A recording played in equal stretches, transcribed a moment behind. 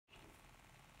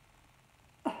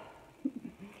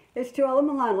It's JoElla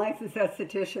Milan, licensed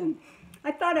esthetician.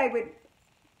 I thought I would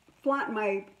flaunt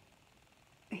my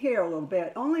hair a little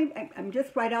bit. I'm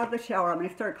just right out of the shower. I'm going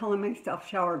to start calling myself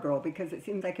Shower Girl because it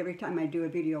seems like every time I do a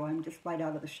video, I'm just right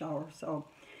out of the shower. So,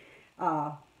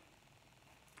 and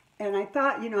I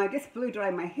thought, I just blew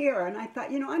dry my hair, and I thought,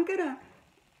 I'm going to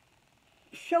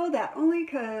show that only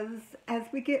because as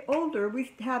we get older,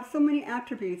 we have so many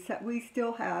attributes that we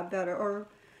still have that are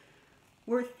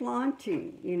worth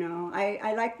flaunting.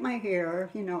 I like my hair.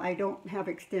 I don't have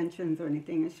extensions or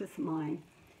anything. It's just mine.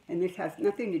 And this has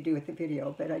nothing to do with the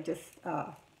video, but I just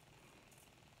thought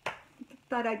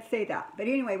I'd say that. But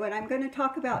anyway, what I'm going to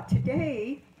talk about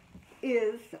today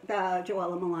is the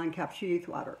JoElla Milan Capsule Youth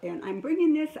Water. And I'm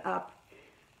bringing this up.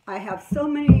 I have so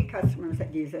many customers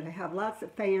that use it. I have lots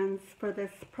of fans for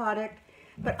this product.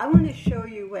 But I want to show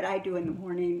you what I do in the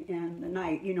morning and the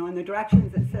night. In the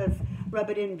directions it says rub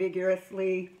it in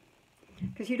vigorously.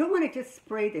 Because you don't want to just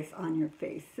spray this on your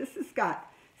face. This has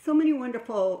got so many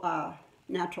wonderful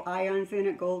natural ions in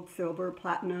it: gold, silver,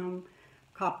 platinum,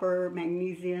 copper,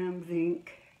 magnesium,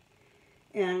 zinc.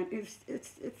 And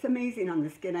it's amazing on the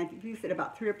skin. I've used it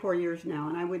about 3 or 4 years now,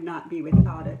 and I would not be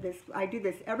without it. I do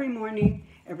this every morning,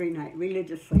 every night,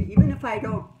 religiously. Even if I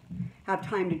don't have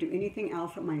time to do anything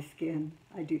else on my skin,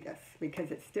 I do this because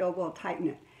it still will tighten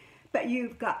it. But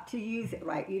you've got to use it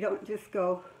right. You don't just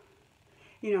go,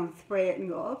 spray it and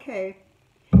go, okay,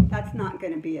 that's not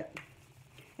going to be it.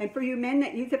 And for you men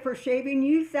that use it for shaving,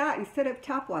 use that instead of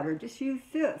tap water. Just use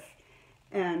this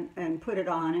and put it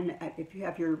on. And if you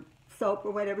have your soap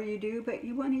or whatever you do, but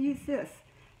you want to use this.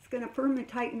 It's going to firm and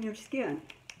tighten your skin.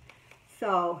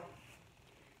 So,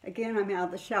 again, I'm out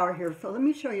of the shower here, so let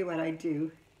me show you what I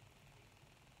do.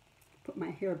 Put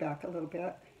my hair back a little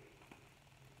bit.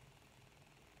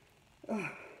 Ugh.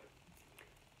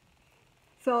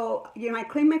 So, I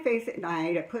clean my face at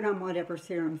night. I put on whatever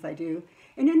serums I do.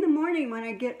 And in the morning when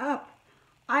I get up,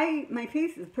 my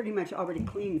face is pretty much already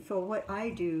clean. So what I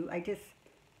do,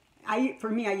 for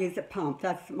me, I use a pump.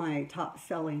 That's my top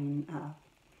selling.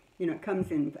 It comes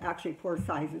in actually 4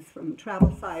 sizes, from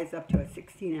travel size up to a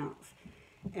 16 ounce.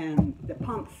 And the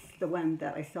pump's the one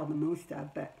that I sell the most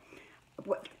of. But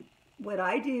what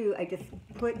I do, I just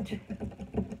put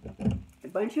a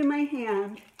bunch in my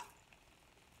hand.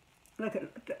 Look,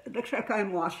 it looks like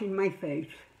I'm washing my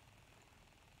face.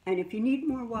 And if you need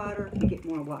more water, you get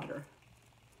more water.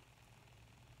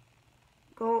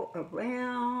 Go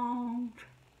around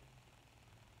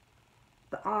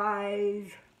the eyes,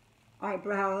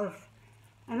 eyebrows,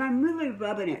 and I'm really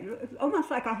rubbing it. It's almost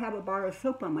like I have a bar of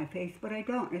soap on my face, but I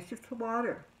don't. It's just the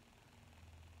water.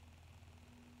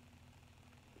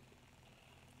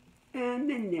 And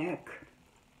the neck.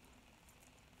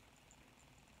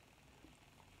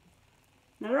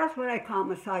 Now that's what I call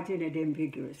massaging it in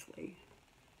vigorously.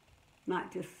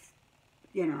 Not just,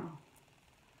 you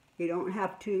don't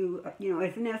have to,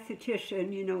 as an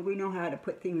esthetician, we know how to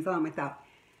put things on without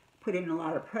putting a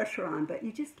lot of pressure on, but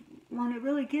you just want to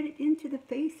really get it into the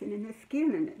face and in the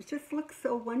skin, and it just looks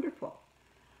so wonderful.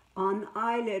 On the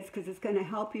eyelids, because it's going to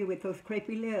help you with those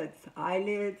crepey lids.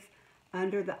 Eyelids,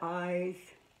 under the eyes.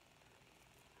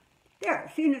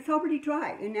 There, see, and it's already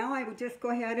dry. And now I would just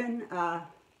go ahead and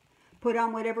put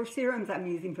on whatever serums I'm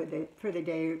using for the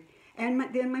day, and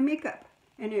then my makeup.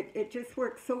 And it just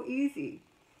works so easy.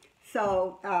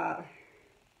 So I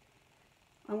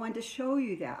wanted to show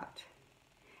you that.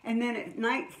 And then at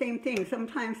night, same thing.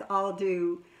 Sometimes I'll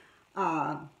do,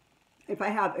 if I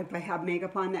have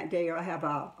makeup on that day, or I have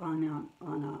on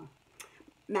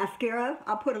a mascara,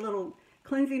 I'll put a little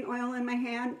cleansing oil in my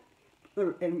hand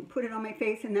and put it on my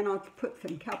face, and then I'll put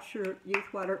some Capsule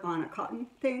Youth Water on a cotton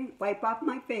thing, wipe off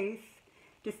my face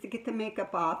just to get the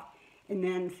makeup off. And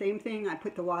then same thing, I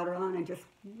put the water on and just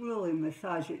really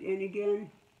massage it in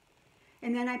again.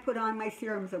 And then I put on my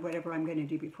serums or whatever I'm going to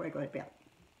do before I go to bed.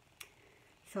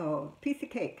 So, piece of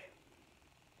cake.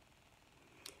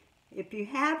 If you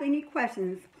have any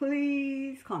questions,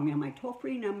 please call me on my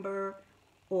toll-free number,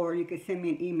 or you could send me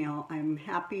an email. I'm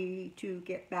happy to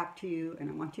get back to you, and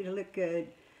I want you to look good.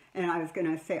 And I was going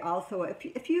to say also,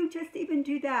 if you just even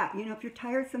do that, if you're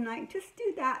tired some night, just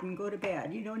do that and go to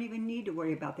bed. You don't even need to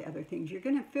worry about the other things. You're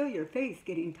going to feel your face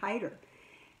getting tighter.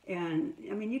 And,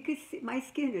 I mean, you could see my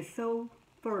skin is so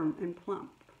firm and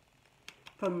plump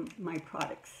from my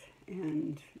products.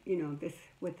 And, this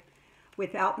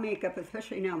without makeup,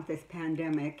 especially now with this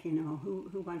pandemic,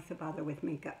 who wants to bother with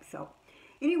makeup? So,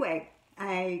 anyway,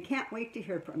 I can't wait to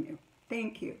hear from you.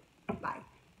 Thank you. Bye.